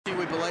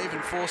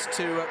been forced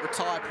to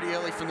retire pretty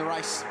early from the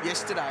race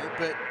yesterday,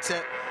 but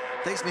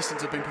these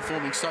Nissans have been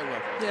performing so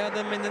well. Yeah,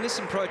 I mean, the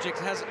Nissan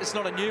project it's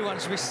not a new one,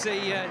 as we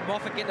see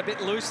Moffat getting a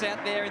bit loose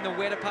out there in the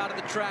wetter part of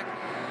the track.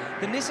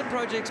 The Nissan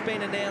project's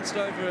been announced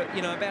over,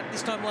 about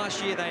this time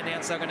last year they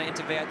announced they were going to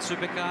interview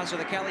Supercars, so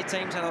the Cali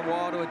team's had a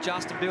while to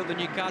adjust and build the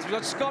new cars. We've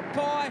got Scott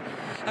Pye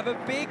have a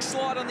big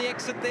slide on the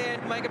exit there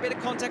and make a bit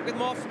of contact with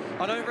Moff.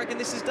 I don't reckon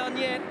this is done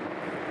yet.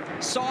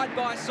 Side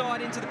by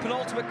side into the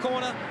penultimate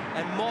corner,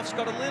 and Moff's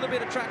got a little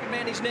bit of track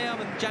advantage now,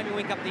 and Jamie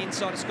Whincup the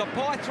inside of Scott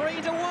Pye,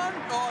 3-1.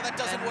 Oh, that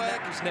doesn't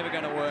work. It's never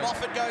going to work.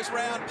 Moffat goes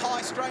round,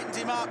 Pye straightens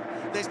him up.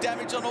 There's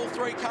damage on all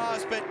three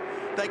cars, but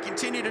they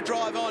continue to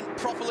drive on.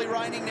 Properly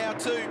raining now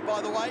too,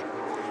 by the way,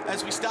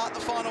 as we start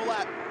the final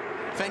lap.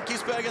 Van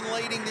Gisbergen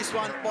leading this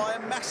one by a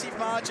massive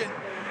margin,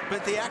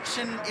 but the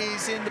action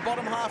is in the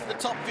bottom half of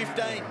the top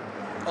 15.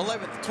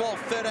 11th,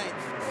 12th, 13th,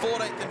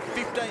 14th and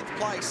 15th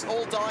place,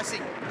 all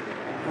dicing.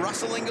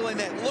 Russell Ingall in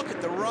there. Look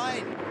at the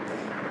rain.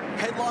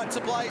 Headlights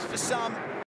ablaze for some,